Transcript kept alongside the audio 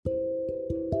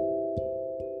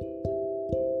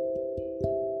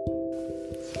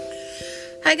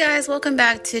Hi guys, welcome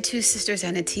back to Two Sisters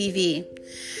and a TV.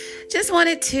 Just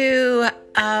wanted to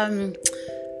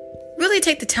really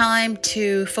take the time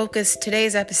to focus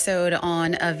today's episode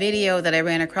on a video that I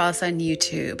ran across on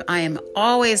YouTube. I am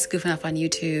always goofing off on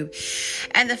YouTube.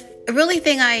 And the really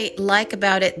thing I like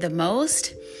about it the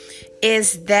most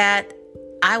is that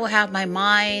I will have my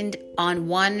mind on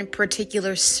one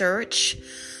particular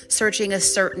searching a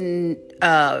certain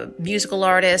musical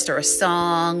artist or a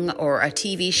song or a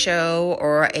TV show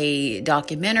or a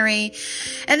documentary.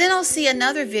 And then I'll see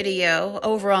another video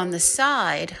over on the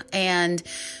side and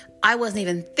I wasn't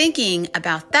even thinking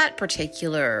about that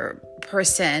particular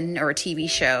person or TV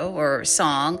show or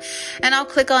song. And I'll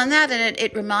click on that and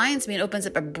it reminds me, it opens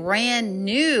up a brand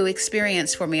new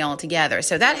experience for me altogether.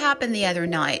 So that happened the other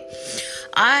night.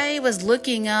 I was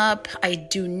looking up, I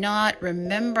do not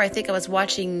remember, I think I was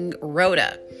watching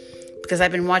Rhoda, because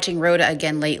I've been watching Rhoda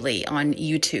again lately on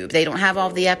YouTube. They don't have all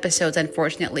the episodes,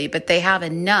 unfortunately, but they have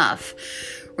enough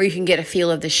where you can get a feel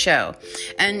of the show.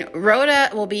 And Rhoda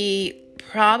will be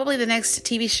probably the next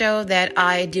TV show that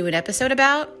I do an episode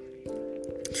about.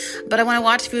 But I want to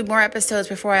watch a few more episodes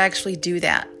before I actually do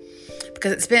that,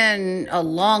 because it's been a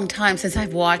long time since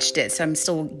I've watched it, so I'm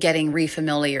still getting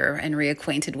re-familiar and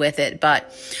reacquainted with it. But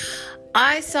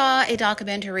I saw a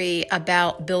documentary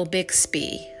about Bill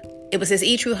Bixby. It was his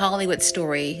E! True Hollywood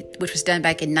story, which was done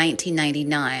back in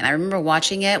 1999. I remember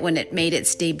watching it when it made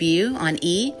its debut on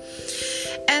E!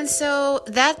 And so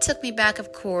that took me back,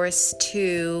 of course,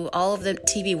 to all of the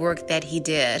TV work that he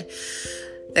did.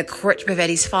 The Court to Prevent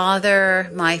Eddie's Father,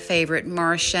 My Favorite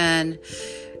Martian.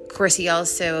 Of course, he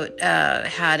also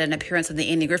had an appearance on the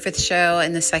Andy Griffith Show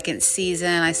in the second season.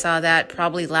 I saw that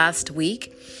probably last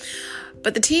week.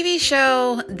 But the TV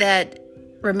show that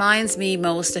reminds me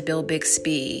most of Bill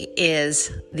Bixby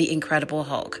is The Incredible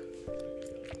Hulk,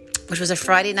 which was a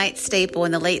Friday night staple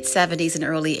in the late 70s and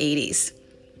early 80s.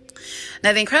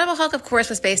 Now, The Incredible Hulk, of course,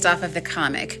 was based off of the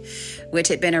comic, which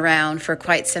had been around for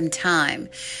quite some time.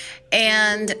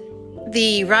 And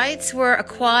the rights were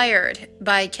acquired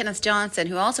by Kenneth Johnson,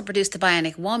 who also produced The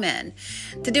Bionic Woman,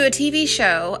 to do a TV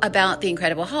show about The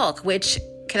Incredible Hulk, which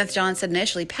Kenneth Johnson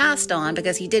initially passed on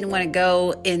because he didn't want to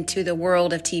go into the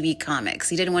world of TV comics.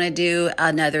 He didn't want to do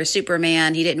another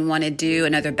Superman. He didn't want to do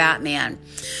another Batman.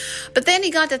 But then he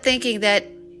got to thinking that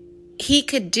he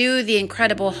could do The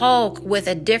Incredible Hulk with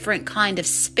a different kind of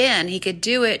spin. He could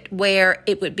do it where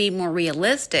it would be more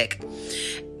realistic,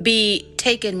 be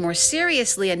taken more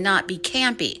seriously, and not be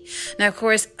campy. Now, of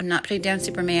course, I'm not putting down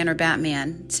Superman or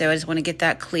Batman, so I just want to get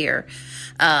that cleared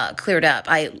up.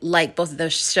 I like both of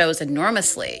those shows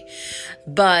enormously,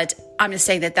 but I'm just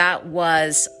saying that that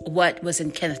was what was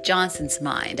in Kenneth Johnson's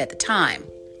mind at the time.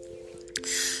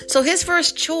 So his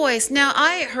first choice, now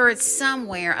I heard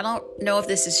somewhere, I don't know if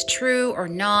this is true or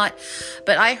not,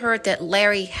 but I heard that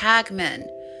Larry Hagman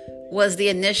was the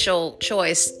initial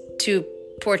choice to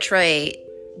portray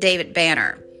David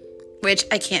Banner, which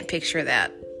I can't picture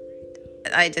that.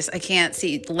 I can't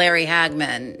see Larry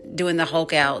Hagman doing the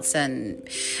Hulk outs and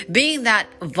being that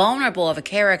vulnerable of a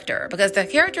character, because the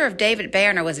character of David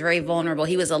Banner was very vulnerable.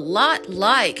 He was a lot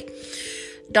like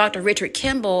Dr. Richard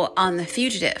Kimball on The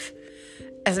Fugitive.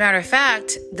 As a matter of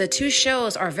fact, the two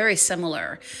shows are very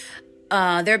similar.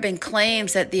 There have been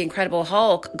claims that The Incredible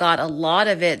Hulk got a lot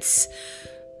of its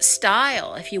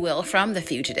style, if you will, from The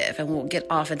Fugitive, and we'll get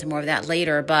off into more of that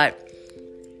later. But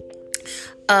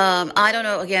I don't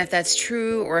know, again, if that's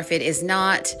true or if it is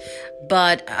not,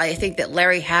 but I think that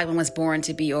Larry Hagman was born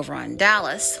to be over on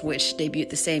Dallas, which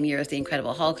debuted the same year as The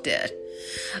Incredible Hulk did.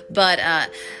 But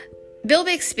Bill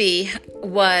Bixby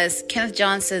was Kenneth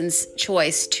Johnson's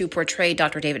choice to portray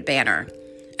Dr. David Banner.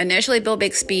 Initially, Bill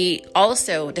Bixby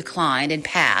also declined and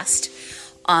passed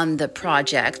on the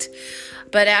project.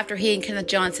 But after he and Kenneth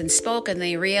Johnson spoke and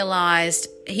he realized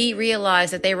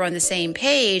that they were on the same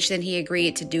page, then he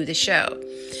agreed to do the show.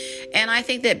 And I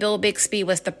think that Bill Bixby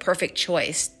was the perfect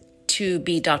choice to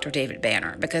be Dr. David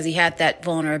Banner, because he had that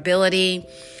vulnerability.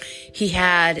 He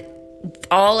had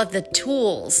all of the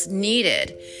tools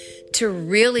needed to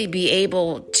really be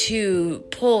able to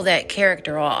pull that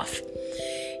character off.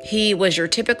 He was your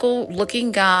typical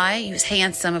looking guy. He was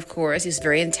handsome, of course. He was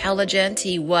very intelligent.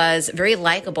 He was very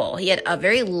likable. He had a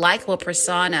very likable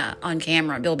persona on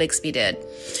camera, Bill Bixby did.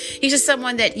 He's just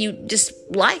someone that you just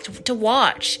liked to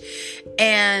watch.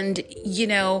 And, you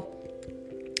know,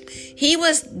 he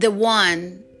was the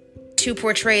one to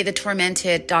portray the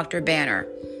tormented Dr. Banner.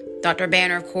 Dr.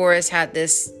 Banner, of course, had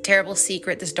this terrible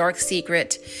secret, this dark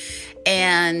secret.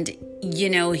 And,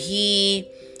 you know, he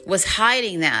was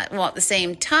hiding that while at the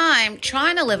same time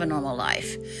trying to live a normal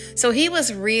life. So he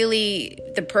was really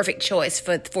the perfect choice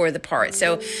for the part.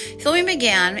 So filming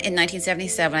began in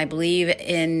 1977, I believe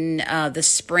in the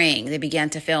spring. They began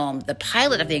to film the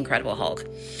pilot of The Incredible Hulk.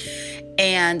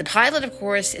 And the pilot, of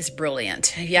course, is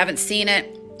brilliant. If you haven't seen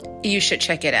it, you should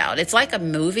check it out. It's like a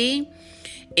movie.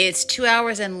 It's 2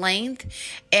 hours in length,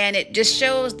 and it just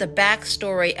shows the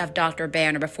backstory of Dr.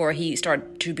 Banner before he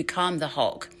started to become the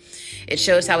Hulk. It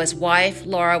shows how his wife,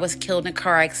 Laura, was killed in a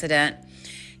car accident,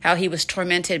 how he was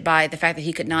tormented by the fact that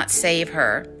he could not save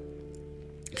her.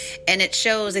 And it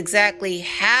shows exactly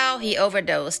how he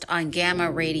overdosed on gamma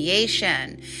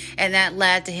radiation, and that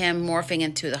led to him morphing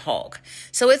into the Hulk.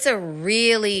 So it's a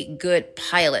really good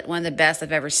pilot, one of the best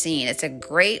I've ever seen. It's a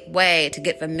great way to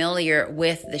get familiar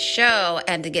with the show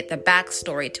and to get the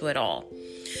backstory to it all.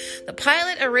 The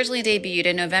pilot originally debuted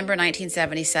in November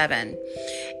 1977,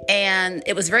 and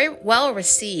it was very well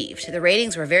received. The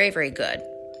ratings were very, very good.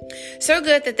 So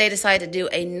good that they decided to do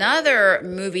another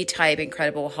movie-type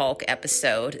Incredible Hulk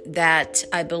episode that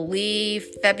I believe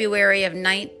I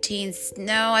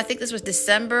think this was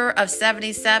December of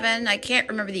 77. I can't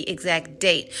remember the exact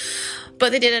date.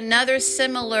 But they did another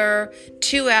similar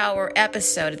 2-hour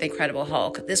episode of The Incredible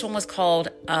Hulk. This one was called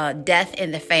Death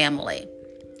in the Family.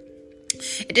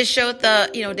 It just showed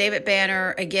David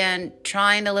Banner, again,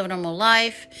 trying to live a normal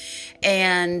life.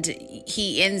 And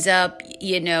he ends up,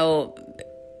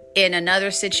 in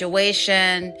another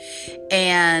situation,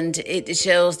 and it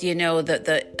shows,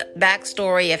 the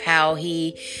backstory of how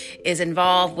he is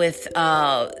involved with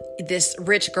this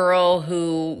rich girl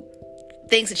who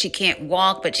thinks that she can't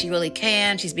walk, but she really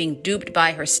can. She's being duped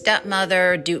by her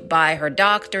stepmother, duped by her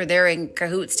doctor. They're in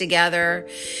cahoots together.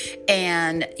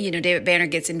 And, David Banner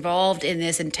gets involved in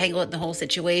this, entangled in the whole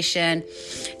situation.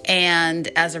 And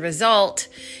as a result,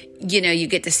 you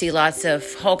get to see lots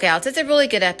of Hulk outs. It's a really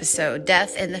good episode,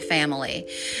 Death in the Family.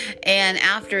 And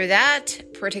after that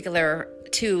particular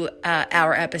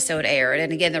 2-hour episode aired,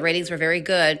 and again, the ratings were very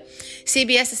good,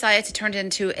 CBS decided to turn it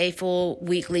into a full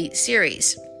weekly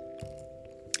series.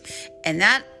 And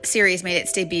that series made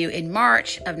its debut in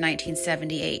March of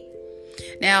 1978.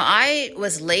 Now, I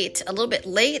was a little bit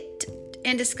late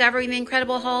in discovering The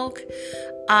Incredible Hulk.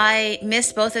 I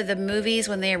missed both of the movies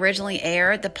when they originally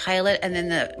aired, the pilot and then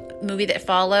the movie that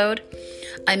followed.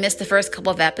 I missed the first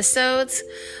couple of episodes.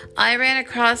 I ran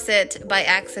across it by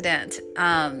accident.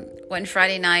 One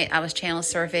Friday night, I was channel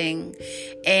surfing,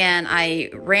 and I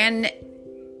ran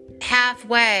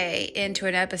halfway into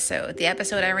an episode. The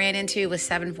episode I ran into was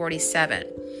 747,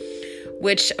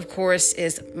 which, of course,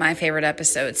 is my favorite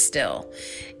episode still.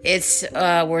 It's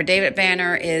where David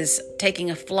Banner is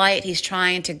taking a flight. He's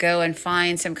trying to go and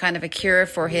find some kind of a cure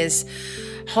for his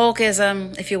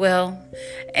Hulkism, if you will.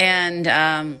 And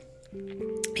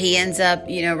he ends up,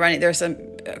 running. There's some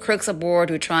crooks aboard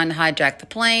who are trying to hijack the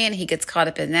plane. He gets caught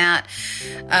up in that.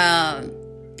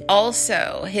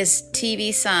 Also, his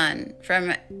TV son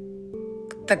from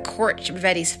the courtship of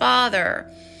Eddie's father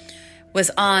was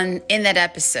in that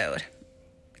episode.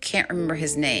 Can't remember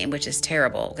his name, which is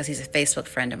terrible because he's a Facebook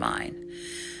friend of mine.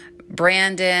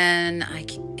 Brandon, I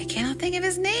cannot think of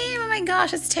his name. Oh my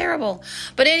gosh, it's terrible.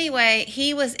 But anyway,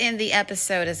 he was in the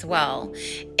episode as well.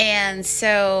 And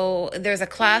so there's a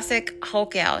classic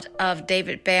Hulk out of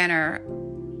David Banner.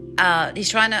 He's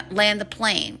trying to land the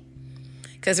plane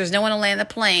because there's no one to land the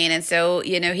plane. And so,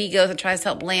 he goes and tries to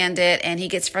help land it, and he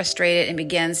gets frustrated and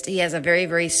he has a very,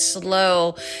 very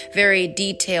slow, very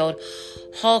detailed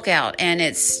Hulk out, and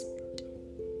it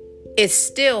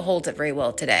still holds up very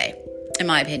well today, in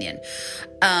my opinion.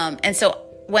 And so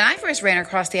when I first ran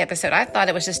across the episode, I thought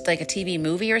it was just like a TV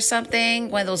movie or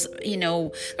something. One of those, there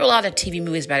were a lot of TV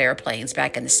movies about airplanes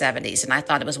back in the 70s, and I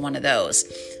thought it was one of those.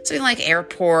 Something like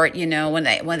Airport, one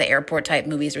of the airport type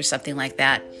movies or something like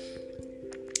that.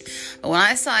 But when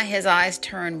I saw his eyes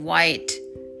turn white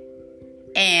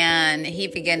and he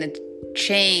began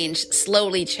to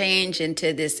slowly change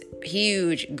into this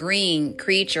huge green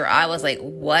creature, I was like,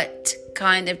 what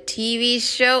kind of TV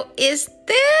show is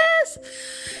this?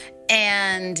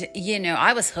 And,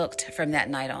 I was hooked from that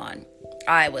night on.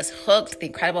 I was hooked. The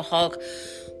Incredible Hulk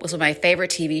was one of my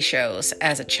favorite TV shows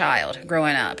as a child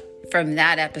growing up. From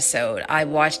that episode, I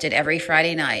watched it every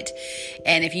Friday night.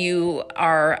 And if you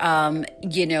are,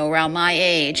 around my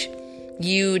age,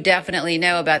 you definitely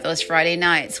know about those Friday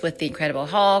nights with The Incredible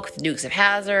Hulk, the Dukes of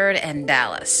Hazzard, and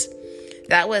Dallas.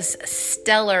 That was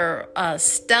stellar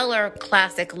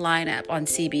classic lineup on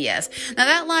CBS. Now,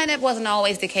 that lineup wasn't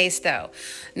always the case, though.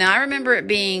 Now, I remember it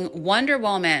being Wonder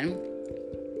Woman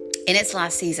in its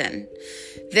last season,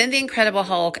 then The Incredible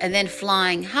Hulk, and then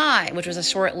Flying High, which was a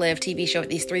short-lived TV show with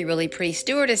these three really pretty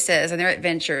stewardesses and their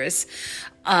adventures,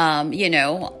 of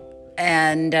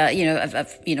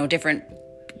different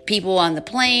people on the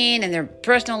plane and their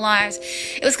personal lives.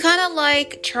 It was kind of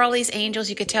like Charlie's Angels.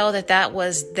 You could tell that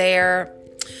was their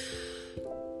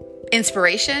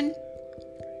inspiration,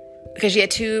 because you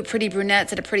had two pretty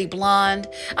brunettes and a pretty blonde.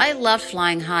 I loved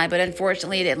Flying High, but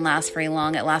unfortunately it didn't last very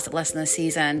long. It lasted less than a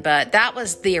season, but that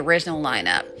was the original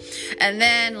lineup. And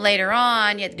then later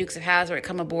on, you had the Dukes of Hazzard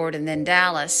come aboard, and then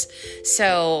Dallas.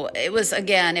 So it was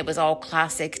all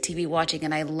classic TV watching,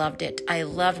 and I loved it. I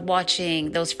loved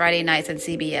watching those Friday nights on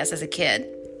CBS as a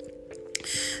kid.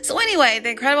 So anyway,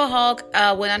 The Incredible Hulk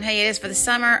went on hiatus for the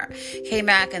summer, came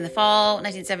back in the fall,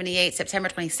 1978, September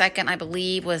 22nd, I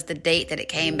believe, was the date that it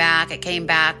came back. It came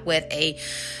back with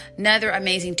another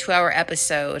amazing 2-hour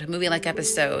episode, movie-like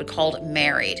episode called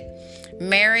Married.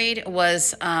 Married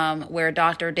was where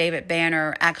Dr. David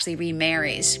Banner actually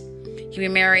remarries. He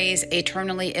remarries a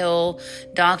terminally ill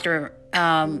doctor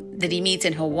that he meets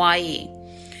in Hawaii.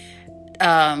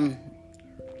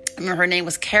 I remember her name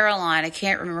was Caroline. I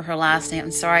can't remember her last name.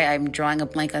 I'm sorry, I'm drawing a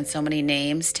blank on so many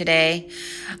names today.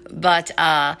 But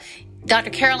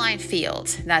Dr. Caroline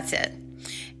Fields, that's it.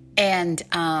 And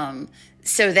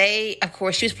so they, of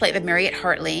course, she was played by Mariette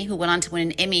Hartley, who went on to win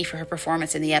an Emmy for her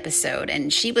performance in the episode.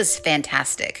 And she was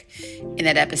fantastic in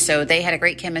that episode. They had a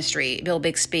great chemistry, Bill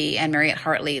Bixby and Mariette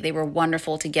Hartley. They were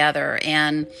wonderful together.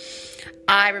 And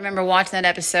I remember watching that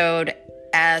episode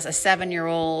as a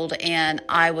 7-year-old, and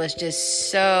I was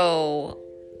just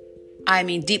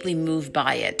deeply moved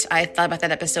by it. I thought about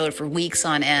that episode for weeks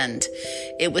on end.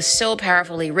 It was so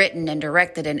powerfully written and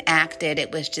directed and acted.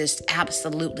 It was just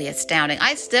absolutely astounding.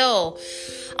 I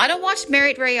don't watch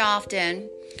Married very often,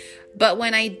 but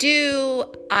when I do,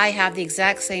 I have the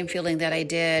exact same feeling that I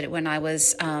did when I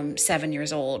was 7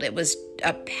 years old. It was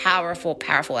a powerful,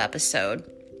 powerful episode.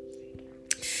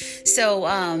 So,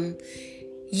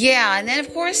 and then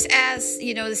of course, as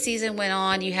the season went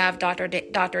on, you have Dr.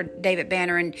 David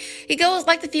Banner, and he goes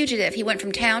like The Fugitive. He went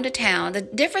from town to town. The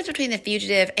difference between The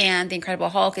Fugitive and The Incredible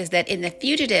Hulk is that in The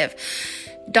Fugitive,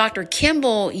 Dr.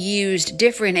 Kimball used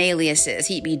different aliases.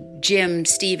 He'd be Jim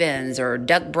Stevens or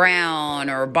Doug Brown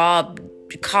or Bob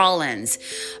Collins.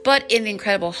 But in The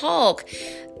Incredible Hulk,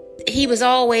 he was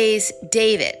always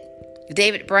David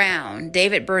Brown,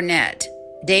 David Burnett,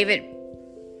 David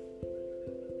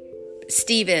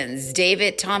Stevens,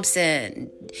 David Thompson.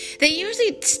 They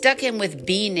usually stuck him with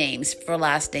B names for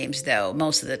last names, though,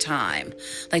 most of the time.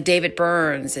 Like David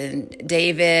Burns and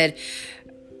David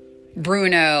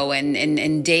Bruno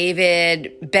and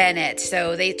David Bennett.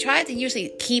 So they tried to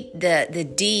usually keep the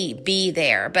D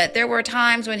there. But there were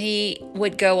times when he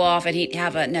would go off and he'd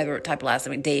have another type of last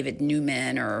name, like David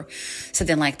Newman or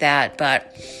something like that.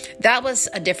 But that was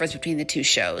a difference between the two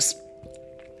shows.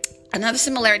 Another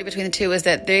similarity between the two is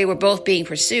that they were both being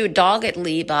pursued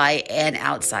doggedly by an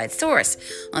outside source.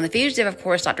 On The Fugitive, of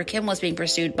course, Dr. Kim was being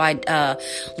pursued by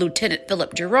Lieutenant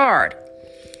Philip Gerard.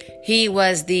 He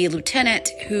was the lieutenant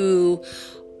who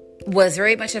was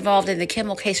very much involved in the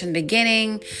Kimmel case from the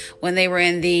beginning. When they were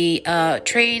in the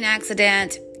train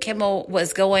accident, Kimmel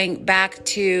was going back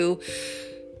to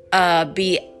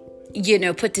be,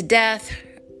 put to death.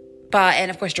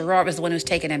 And of course, Gerard was the one who was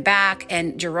taking him back,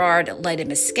 and Gerard let him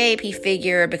escape, he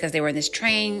figured, because they were in this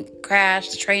train crash.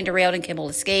 The train derailed and Kimball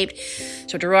escaped.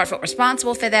 So Gerard felt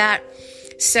responsible for that.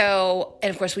 So, and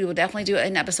of course, we will definitely do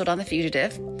an episode on The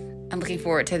Fugitive. I'm looking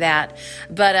forward to that.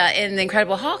 But in The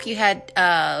Incredible Hulk, you had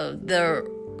the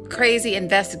crazy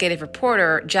investigative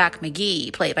reporter, Jack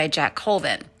McGee, played by Jack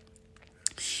Colvin.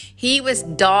 He was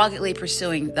doggedly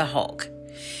pursuing the Hulk.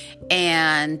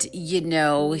 And,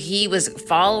 he was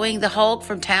following the Hulk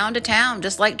from town to town,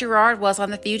 just like Gerard was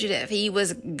on The Fugitive. He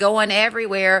was going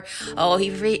everywhere. Oh,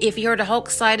 if he heard a Hulk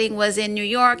sighting was in New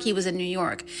York, he was in New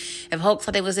York. If a Hulk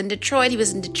sighting was in Detroit, he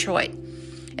was in Detroit.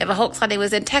 If a Hulk sighting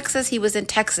was in Texas, he was in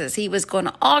Texas. He was going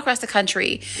all across the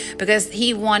country because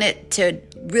he wanted to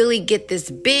really get this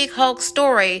big Hulk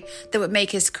story that would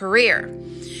make his career.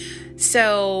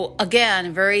 So,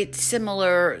 again, very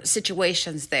similar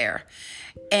situations there.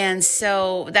 And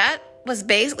so that was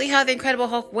basically how The Incredible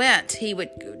Hulk went.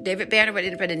 David Banner would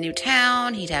end up in a new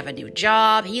town. He'd have a new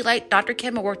job. He, like Dr.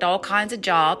 Kimmel, worked all kinds of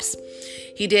jobs.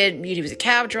 He was a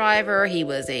cab driver. He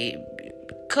was a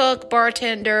cook,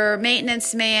 bartender,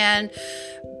 maintenance man,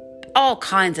 all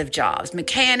kinds of jobs.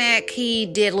 Mechanic. He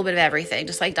did a little bit of everything,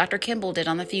 just like Dr. Kimball did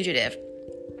on The Fugitive.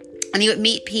 And he would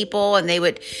meet people, and they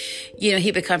would,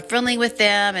 he'd become friendly with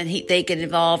them, and he would get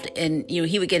involved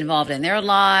in their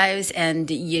lives. And,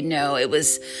 it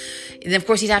was, and of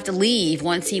course he'd have to leave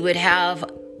once he would have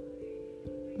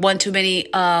one too many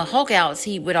Hulk outs,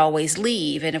 he would always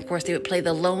leave. And of course, they would play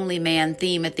the Lonely Man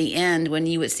theme at the end when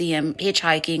you would see him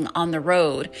hitchhiking on the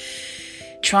road,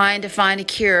 trying to find a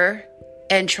cure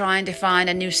and trying to find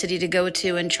a new city to go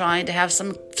to and trying to have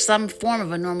some form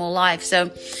of a normal life. So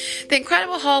The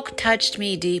Incredible Hulk touched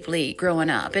me deeply growing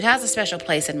up. It has a special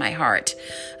place in my heart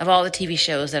of all the TV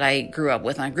shows that I grew up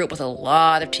with. And I grew up with a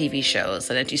lot of TV shows.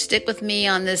 And if you stick with me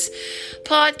on this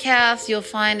podcast, you'll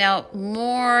find out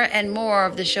more and more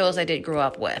of the shows I did grow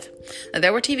up with. Now,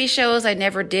 there were TV shows I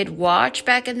never did watch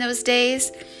back in those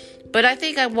days, but I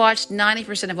think I watched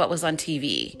 90% of what was on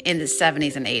TV in the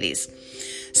 70s and 80s.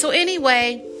 So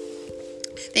anyway,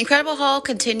 The Incredible Hulk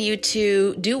continued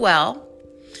to do well.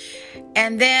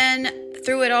 And then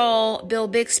through it all, Bill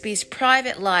Bixby's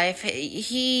private life,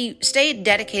 he stayed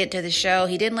dedicated to the show.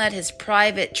 He didn't let his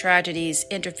private tragedies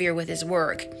interfere with his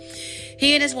work.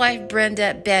 He and his wife,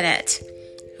 Brenda Bennett,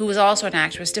 who was also an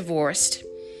actress, divorced.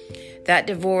 That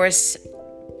divorce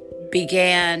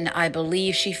began, I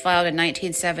believe she filed in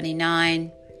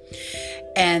 1979.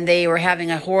 And they were having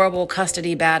a horrible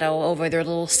custody battle over their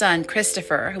little son,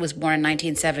 Christopher, who was born in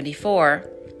 1974.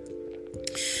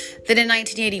 Then in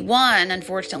 1981,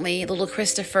 unfortunately, little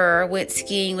Christopher went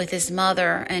skiing with his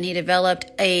mother, and he developed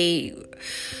a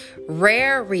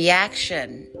rare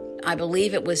reaction. I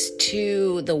believe it was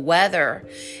to the weather,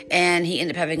 and he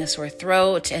ended up having a sore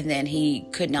throat, and then he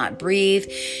could not breathe.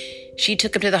 She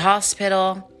took him to the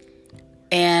hospital.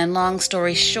 And long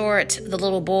story short, the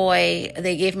little boy,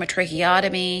 they gave him a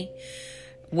tracheotomy,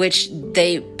 which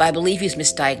I believe he was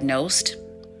misdiagnosed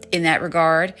in that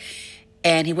regard.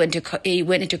 And he went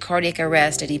into cardiac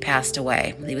arrest and he passed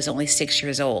away. He was only 6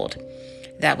 years old.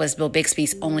 That was Bill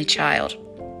Bixby's only child.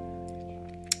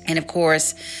 And of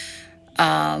course,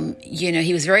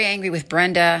 he was very angry with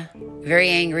Brenda, very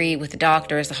angry with the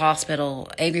doctors, the hospital,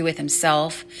 angry with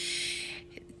himself.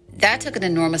 That took an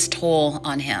enormous toll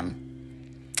on him.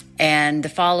 And the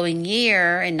following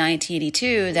year, in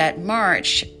 1982, that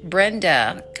March,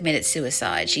 Brenda committed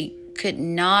suicide. She could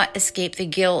not escape the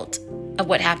guilt of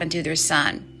what happened to their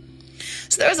son.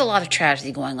 So there was a lot of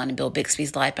tragedy going on in Bill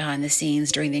Bixby's life behind the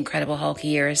scenes during the Incredible Hulk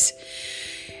years.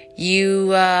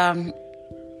 His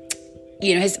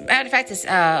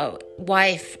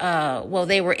wife,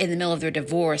 they were in the middle of their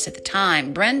divorce at the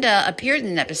time. Brenda appeared in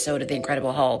an episode of The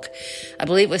Incredible Hulk. I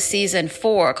believe it was season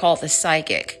 4, called The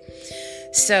Psychic.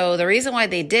 So the reason why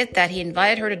they did that, he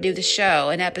invited her to do the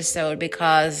show, an episode,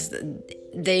 because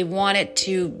they wanted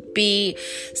to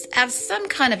have some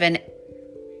kind of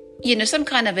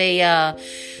a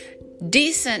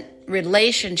decent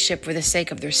relationship for the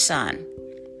sake of their son,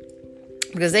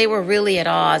 because they were really at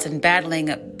odds and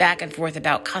battling back and forth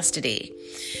about custody.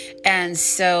 And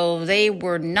so they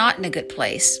were not in a good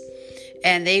place.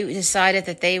 And they decided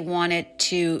that they wanted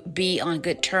to be on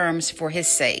good terms for his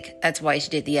sake. That's why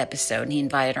she did the episode, and he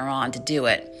invited her on to do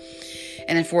it.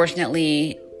 And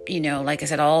unfortunately, like I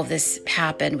said, all of this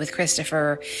happened with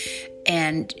Christopher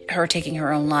and her taking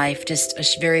her own life just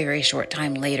a very, very short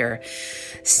time later.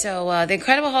 So The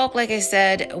Incredible Hulk, like I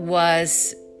said,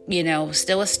 was,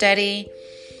 still a steady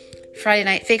Friday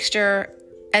night fixture.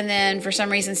 And then for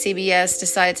some reason, CBS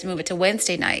decided to move it to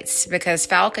Wednesday nights because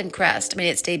Falcon Crest made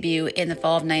its debut in the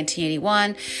fall of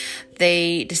 1981.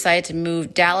 They decided to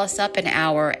move Dallas up an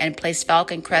hour and place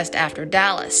Falcon Crest after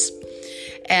Dallas.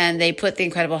 And they put The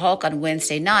Incredible Hulk on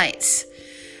Wednesday nights.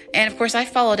 And of course, I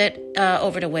followed it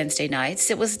over to Wednesday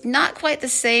nights. It was not quite the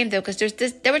same, though, because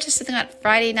there was just something about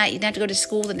Friday night. You didn't have to go to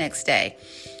school the next day.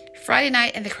 Friday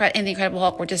night and The Incredible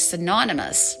Hulk were just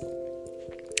synonymous.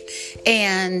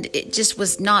 And it just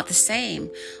was not the same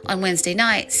on Wednesday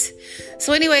nights.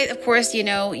 So anyway, of course,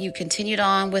 you continued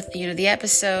on with, the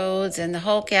episodes and the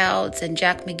Hulk outs and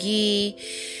Jack McGee.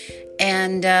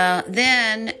 And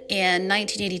then in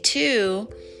 1982,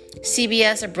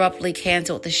 CBS abruptly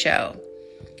canceled the show.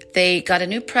 They got a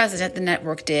new president, the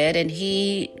network did, and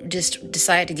he just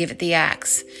decided to give it the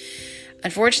axe.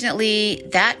 Unfortunately,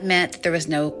 that meant that there was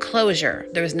no closure.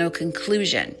 There was no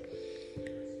conclusion.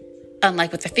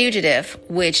 Unlike with The Fugitive,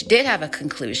 which did have a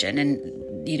conclusion. And,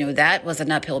 that was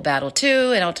an uphill battle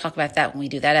too. And I'll talk about that when we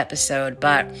do that episode.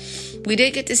 But we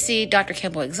did get to see Dr.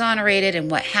 Kimball exonerated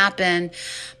and what happened.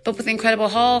 But with Incredible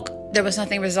Hulk, there was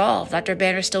nothing resolved. Dr.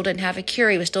 Banner still didn't have a cure.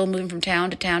 He was still moving from town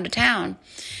to town to town.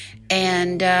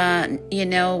 And,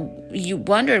 you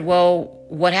wondered, well,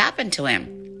 what happened to him?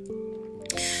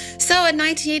 So in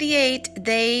 1988,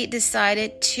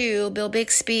 Bill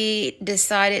Bixby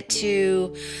decided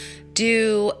to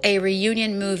do a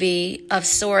reunion movie of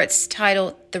sorts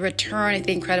titled The Return of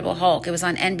the Incredible Hulk. It was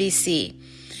on NBC.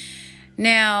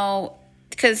 Now,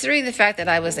 considering the fact that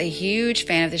I was a huge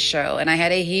fan of the show and I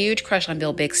had a huge crush on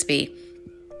Bill Bixby,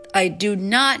 I do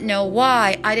not know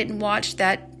why I didn't watch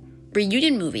that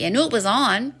reunion movie. I knew it was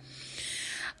on.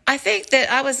 I think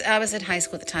that I was in high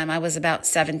school at the time. I was about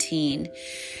 17.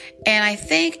 And I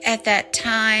think at that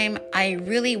time, I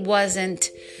really wasn't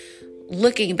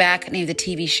looking back at any of the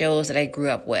TV shows that I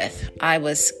grew up with. I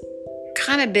was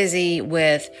kind of busy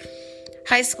with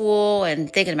high school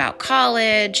and thinking about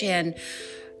college and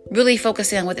really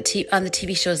focusing on on the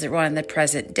TV shows that were on in the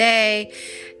present day.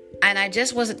 And I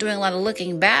just wasn't doing a lot of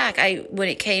looking back when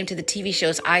it came to the TV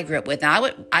shows I grew up with. Now,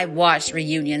 I watched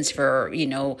reunions for,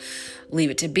 Leave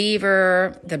It to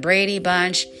Beaver, The Brady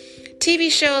Bunch, TV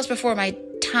shows before my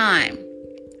time.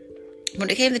 When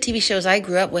it came to the TV shows I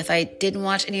grew up with, I didn't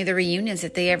watch any of the reunions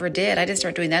that they ever did. I didn't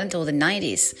start doing that until the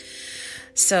 90s.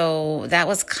 So that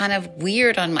was kind of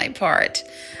weird on my part.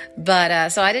 But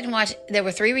so I didn't watch. There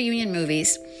were 3 reunion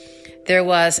movies. There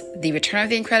was The Return of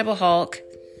the Incredible Hulk,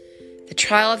 The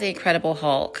Trial of the Incredible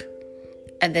Hulk,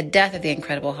 and The Death of the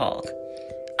Incredible Hulk.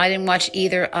 I didn't watch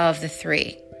either of the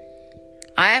 3.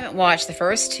 I haven't watched the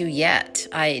first 2 yet.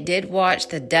 I did watch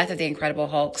The Death of the Incredible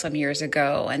Hulk some years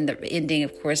ago, and the ending,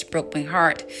 of course, broke my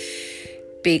heart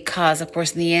because, of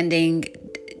course, in the ending,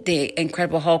 the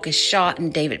Incredible Hulk is shot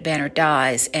and David Banner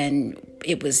dies, and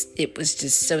it was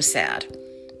just so sad.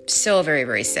 So very,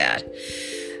 very sad.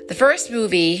 The first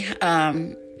movie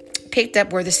picked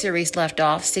up where the series left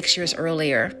off 6 years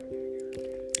earlier.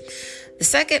 The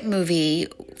second movie,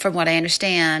 from what I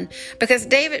understand, because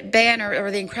David Banner, or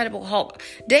the Incredible Hulk,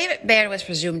 David Banner was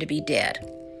presumed to be dead.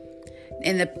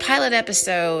 In the pilot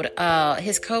episode,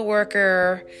 his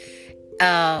co-worker,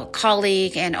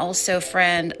 colleague, and also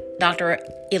friend, Dr.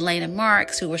 Elena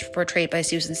Marks, who was portrayed by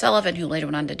Susan Sullivan, who later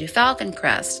went on to do Falcon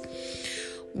Crest,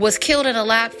 was killed in a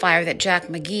lab fire that Jack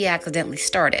McGee accidentally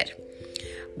started.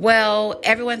 Well,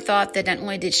 everyone thought that not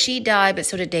only did she die, but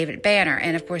so did David Banner.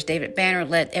 And of course, David Banner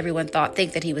let everyone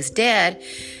think that he was dead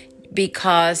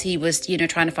because he was,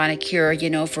 trying to find a cure,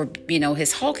 for,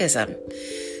 his Hulkism.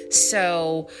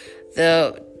 So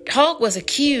the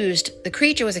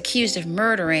creature was accused of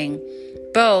murdering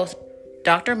both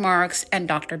Dr. Marks and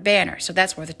Dr. Banner. So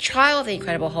that's where the trial of the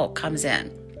Incredible Hulk comes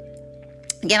in.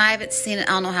 Again, I haven't seen it.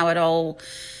 I don't know how it all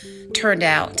turned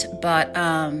out, but,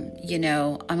 I'm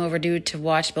overdue to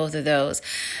watch both of those.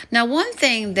 Now, one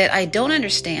thing that I don't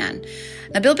understand,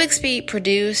 now Bill Bixby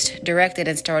produced, directed,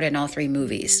 and starred in all 3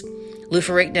 movies. Lou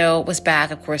Ferrigno was back.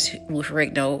 Of course, Lou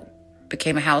Ferrigno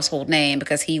became a household name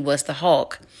because he was the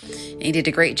Hulk. And he did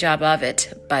a great job of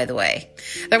it, by the way.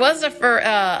 There was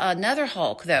another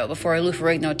Hulk, though, before Lou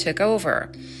Ferrigno took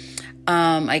over.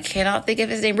 I cannot think of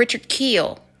his name. Richard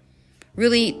Kiel.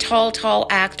 Really tall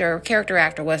character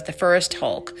actor was the first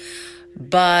Hulk.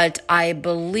 But I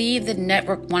believe the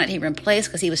network wanted him replaced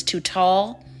because he was too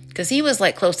tall. Because he was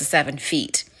close to 7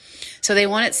 feet. So they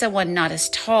wanted someone not as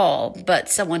tall, but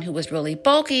someone who was really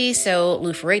bulky. So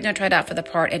Lou Ferrigno tried out for the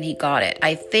part and he got it.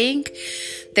 I think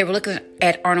they were looking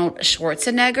at Arnold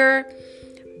Schwarzenegger,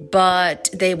 but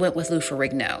they went with Lou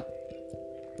Ferrigno.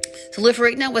 So Lou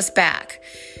Ferrigno was back.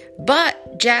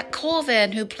 But Jack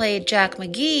Colvin, who played Jack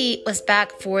McGee, was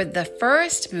back for the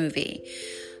first movie.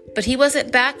 But he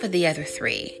wasn't back for the other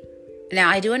 3. Now,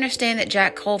 I do understand that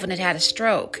Jack Colvin had a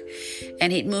stroke.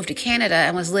 And he'd moved to Canada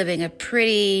and was living a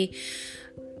pretty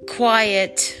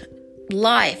quiet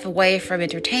life away from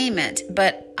entertainment.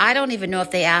 But I don't even know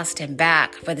if they asked him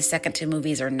back for the second 2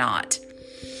 movies or not.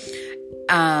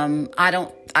 I'm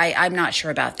not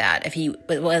sure about that. If he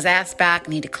was asked back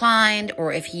and he declined,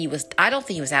 or if I don't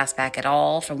think he was asked back at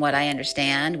all from what I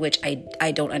understand, which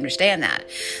I don't understand that.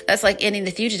 That's like ending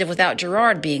The Fugitive without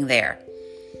Gerard being there.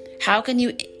 How can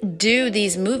you do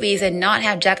these movies and not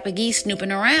have Jack McGee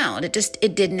snooping around?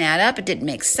 It didn't add up. It didn't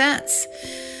make sense.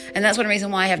 And that's one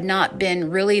reason why I have not been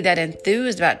really that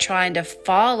enthused about trying to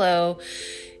follow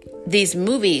these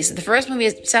movies. The first movie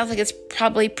sounds like it's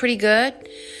probably pretty good.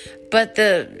 But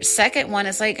the second one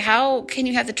is how can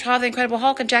you have the Trial of the Incredible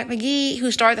Hulk and Jack McGee,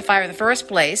 who started the fire in the first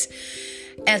place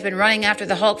and has been running after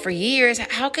the Hulk for years?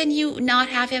 How can you not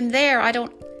have him there?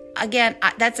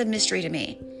 That's a mystery to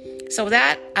me. So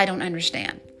that I don't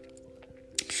understand.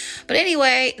 But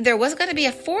anyway, there was going to be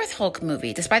a 4th Hulk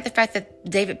movie, despite the fact that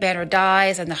David Banner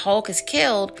dies and the Hulk is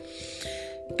killed.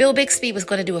 Bill Bixby was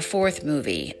going to do a 4th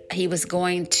movie. He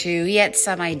had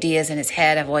some ideas in his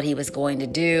head of what he was going to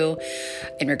do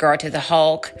in regard to the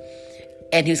Hulk.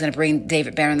 And he was going to bring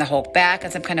David Banner and the Hulk back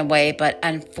in some kind of way. But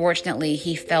unfortunately,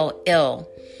 he fell ill.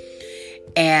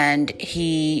 And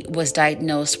he was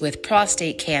diagnosed with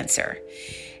prostate cancer.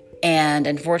 And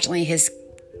unfortunately,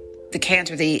 the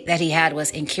cancer that he had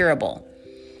was incurable.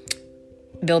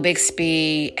 Bill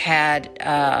Bixby had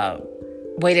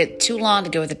waited too long to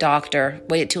go to the doctor,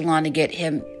 waited too long to get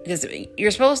him, because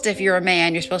you're supposed to, if you're a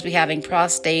man, you're supposed to be having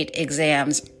prostate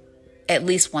exams at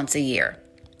least once a year.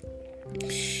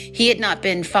 He had not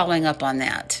been following up on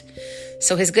that.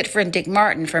 So his good friend Dick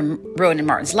Martin from Rowan and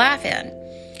Martin's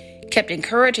Laugh-In kept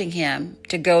encouraging him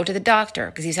to go to the doctor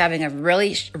because he's having a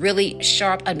really, really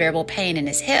sharp, unbearable pain in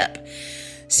his hip.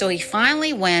 So he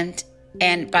finally went,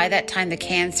 and by that time the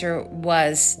cancer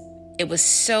was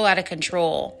so out of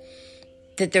control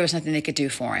that there was nothing they could do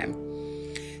for him.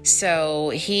 So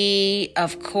he,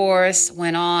 of course,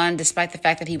 went on, despite the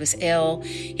fact that he was ill.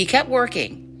 He kept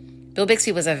working. Bill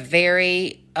Bixby was a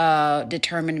very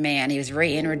determined man. He was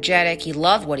very energetic. He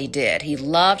loved what he did. He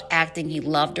loved acting. He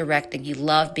loved directing. He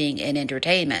loved being in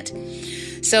entertainment.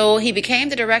 So he became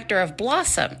the director of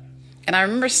Blossom. And I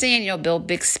remember seeing, Bill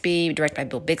Bixby, directed by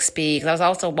Bill Bixby, because I was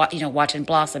also, watching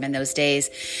Blossom in those days.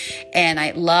 And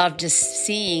I loved just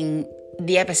seeing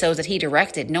the episodes that he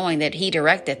directed, knowing that he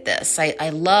directed this. I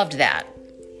loved that.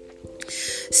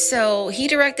 So he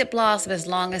directed Blossom as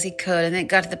long as he could, and then it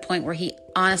got to the point where he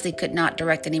honestly could not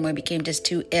direct anymore. He became just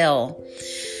too ill.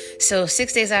 So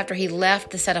 6 days after he left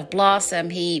the set of Blossom,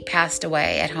 he passed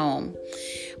away at home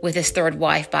with his third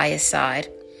wife by his side.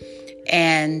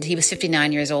 And he was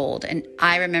 59 years old. And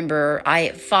I remember I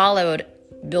followed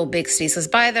Bill Bixby. So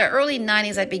by the early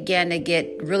 90s, I began to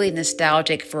get really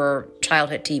nostalgic for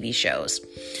childhood TV shows.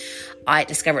 I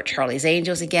discovered Charlie's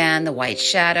Angels again, The White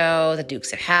Shadow, The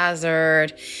Dukes of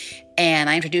Hazzard, and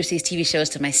I introduced these TV shows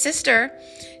to my sister.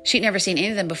 She'd never seen any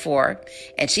of them before,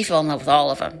 and she fell in love with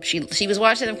all of them. She was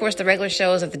watching, of course, the regular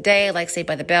shows of the day, like Saved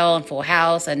by the Bell and Full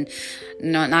House and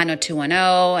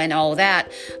 90210 and all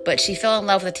that, but she fell in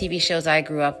love with the TV shows I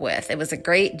grew up with. It was a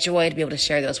great joy to be able to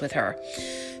share those with her.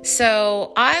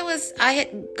 So I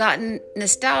had gotten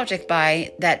nostalgic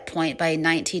by that point. By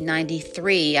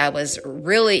 1993, I was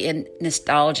really in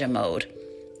nostalgia mode.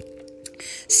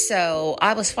 So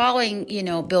I was following,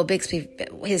 Bill Bixby,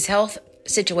 his health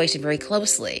situation very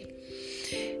closely.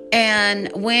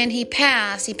 And when he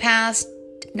passed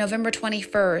November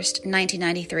 21st,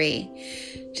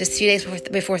 1993, just a few days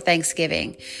before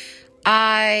Thanksgiving.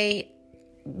 I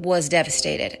was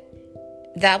devastated.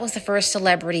 That was the first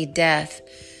celebrity death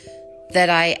that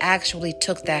I actually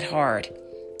took that hard.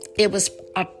 It was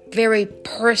a very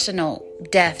personal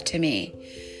death to me.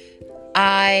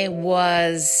 I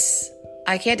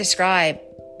can't describe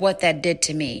what that did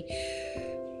to me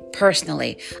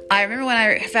personally. I remember when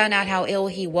I found out how ill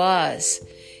he was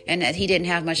and that he didn't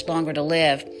have much longer to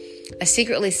live, I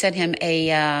secretly sent him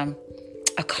a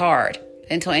card. I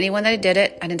didn't tell anyone that I did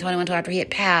it. I didn't tell anyone until after he had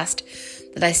passed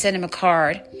that I sent him a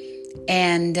card.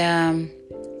 And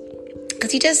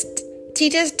because he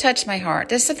just touched my heart.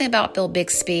 There's something about Bill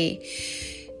Bixby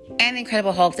and the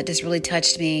Incredible Hulk that just really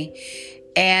touched me.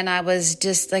 And I was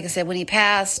just, like I said, when he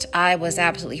passed, I was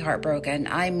absolutely heartbroken.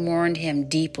 I mourned him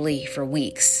deeply for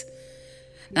weeks.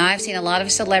 Now, I've seen a lot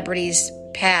of celebrities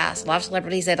pass. A lot of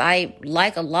celebrities that I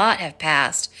like a lot have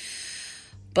passed.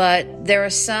 But there are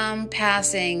some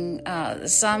passing,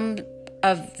 some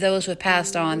of those who have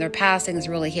passed on, their passings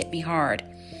really hit me hard.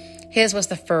 His was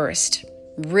the first.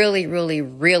 Really, really,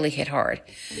 really hit hard.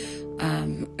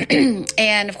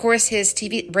 And of course, his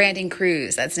TV, Brandon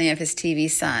Cruz, that's the name of his TV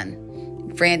son.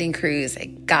 Brandon Cruz, I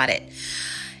got it.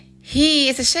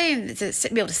 It's a shame to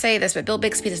be able to say this, but Bill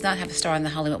Bixby does not have a star on the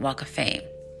Hollywood Walk of Fame,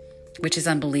 which is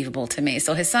unbelievable to me.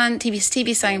 So his son,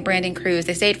 TV son, Brandon Cruz,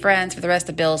 they stayed friends for the rest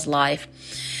of Bill's life.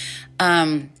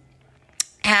 He's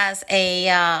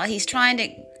trying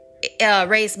to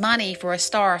raise money for a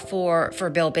star for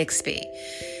Bill Bixby.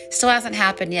 Still hasn't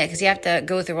happened yet because you have to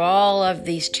go through all of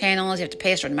these channels. You have to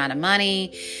pay a certain amount of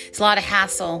money. It's a lot of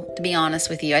hassle, to be honest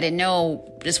with you. I didn't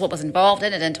know just what was involved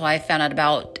in it until I found out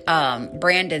about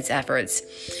Brandon's efforts.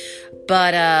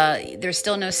 But there's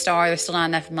still no star. There's still not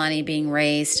enough money being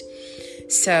raised.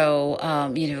 So,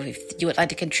 if you would like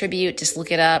to contribute, just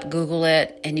look it up, Google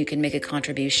it, and you can make a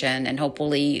contribution. And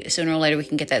hopefully, sooner or later, we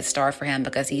can get that star for him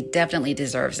because he definitely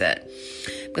deserves it.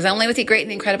 Because not only was he great in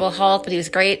The Incredible Hulk, but he was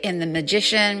great in The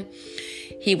Magician.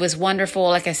 He was wonderful,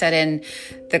 like I said, in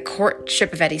The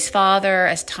Courtship of Eddie's Father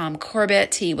as Tom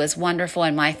Corbett. He was wonderful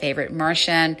in My Favorite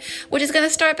Martian, which is going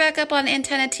to start back up on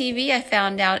Antenna TV, I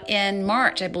found out in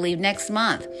March, I believe, next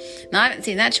month. Now, I haven't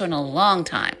seen that show in a long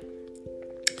time.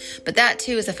 But that,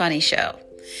 too, is a funny show.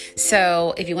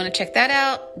 So if you want to check that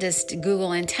out, just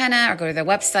Google Antenna or go to their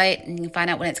website and you can find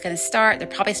out when it's going to start. They'll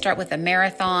probably start with a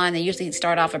marathon. They usually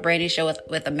start off a brand new show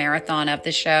with a marathon of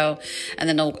the show. And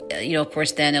then they'll, of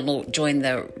course, then it'll join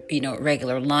the,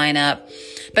 regular lineup.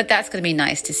 But that's going to be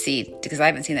nice to see because I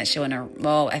haven't seen that show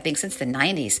I think since the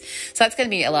 90s. So that's going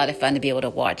to be a lot of fun to be able to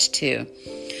watch too.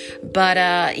 But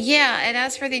and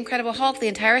as for The Incredible Hulk, the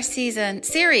entire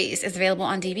series is available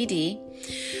on DVD.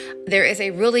 There is a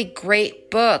really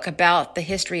great book about the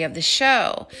history of the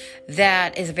show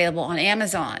that is available on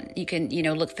Amazon. You can,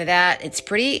 look for that. It's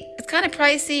kind of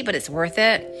pricey, but it's worth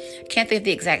it. Can't think of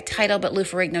the exact title, but Lou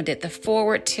Ferrigno did the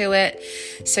foreword to it.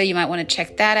 So you might want to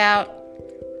check that out.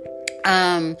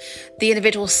 The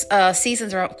individual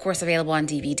seasons are, of course, available on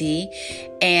DVD.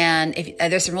 And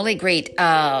there's some really great,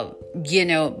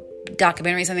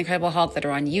 documentaries on The Incredible Hulk that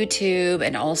are on YouTube,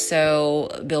 and also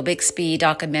Bill Bixby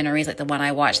documentaries like the one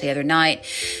I watched the other night.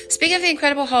 Speaking of The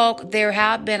Incredible Hulk, there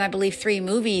have been, I believe, 3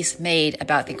 movies made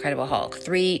about The Incredible Hulk,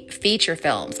 3 feature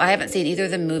films. I haven't seen either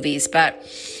of the movies, but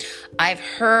I've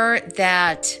heard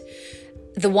that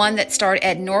the one that starred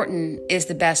Ed Norton is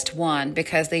the best one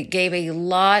because they gave a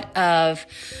lot of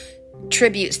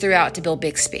tributes throughout to Bill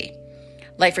Bixby.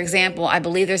 Like, for example, I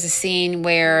believe there's a scene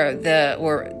where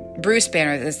Bruce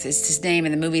Banner, is his name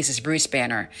in the movies is Bruce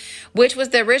Banner, which was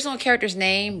the original character's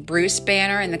name, Bruce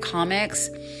Banner, in the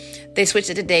comics. They switched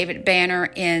it to David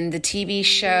Banner in the TV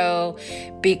show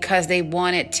because they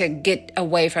wanted to get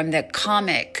away from the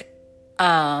comic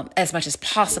as much as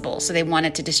possible. So they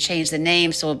wanted to just change the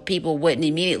name so people wouldn't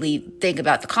immediately think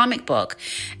about the comic book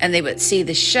and they would see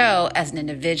the show as an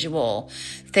individual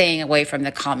thing away from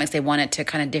the comics. They wanted to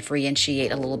kind of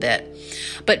differentiate a little bit.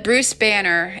 But Bruce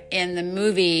Banner in the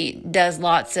movie does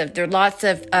lots of, like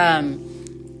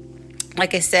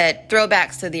I said,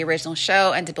 throwbacks to the original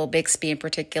show and to Bill Bixby in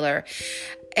particular.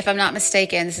 If I'm not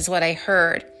mistaken, this is what I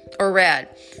heard or read,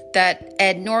 that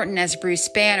Ed Norton as Bruce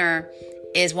Banner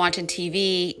is watching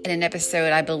TV in an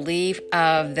episode, I believe,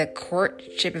 of The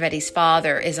Courtship of Eddie's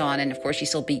Father is on. And of course,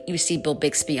 you see Bill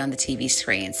Bixby on the TV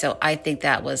screen. So I think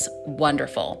that was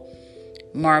wonderful.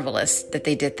 Marvelous that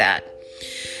they did that.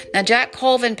 Now, Jack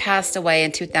Colvin passed away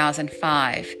in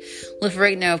 2005. Lou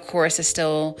Ferrigno, of course, is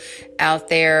still out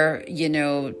there,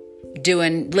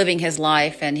 living his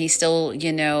life. And he still,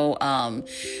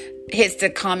 hits the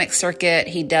comic circuit.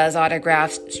 He does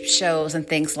autograph shows and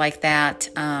things like that.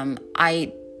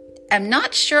 I am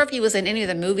not sure if he was in any of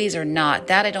the movies or not.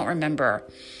 That I don't remember.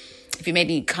 If he made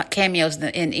any cameos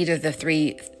in either of the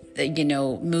 3,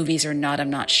 movies or not, I'm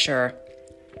not sure.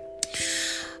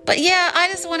 But yeah, I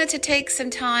just wanted to take some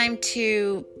time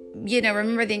to,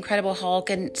 remember The Incredible Hulk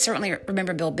and certainly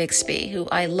remember Bill Bixby, who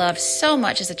I loved so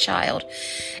much as a child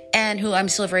and who I'm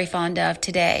still very fond of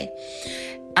today.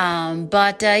 I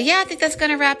think that's going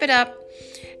to wrap it up.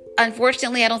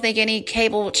 Unfortunately, I don't think any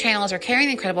cable channels are carrying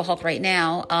The Incredible Hulk right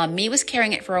now. Me was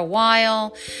carrying it for a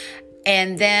while.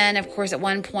 And then, of course, at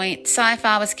one point,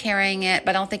 Sci-Fi was carrying it,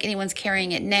 but I don't think anyone's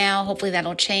carrying it now. Hopefully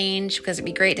that'll change because it'd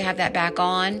be great to have that back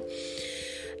on.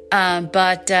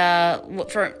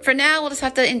 For now, we'll just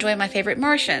have to enjoy my favorite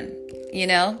Martian.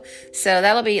 So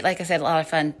that'll be, like I said, a lot of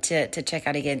fun to check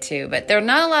out again too. But there are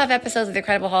not a lot of episodes of The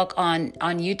Incredible Hulk on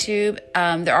YouTube.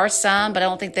 There are some, but I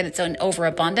don't think that it's an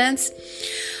overabundance.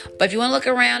 But if you want to look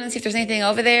around and see if there's anything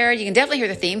over there, you can definitely hear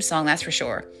the theme song, that's for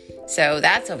sure. So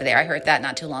that's over there. I heard that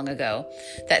not too long ago.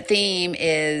 That theme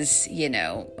is, you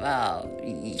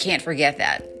can't forget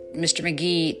that. Mr.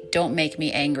 McGee, don't make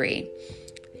me angry.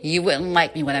 You wouldn't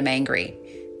like me when I'm angry.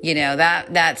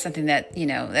 That's something that,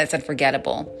 that's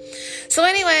unforgettable. So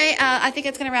anyway, I think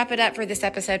it's going to wrap it up for this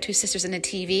episode, Two Sisters in a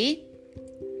TV.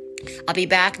 I'll be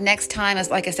back next time. As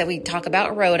like I said, we talk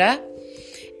about Rhoda,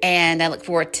 and I look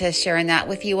forward to sharing that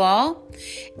with you all.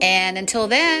 And until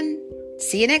then,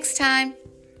 see you next time.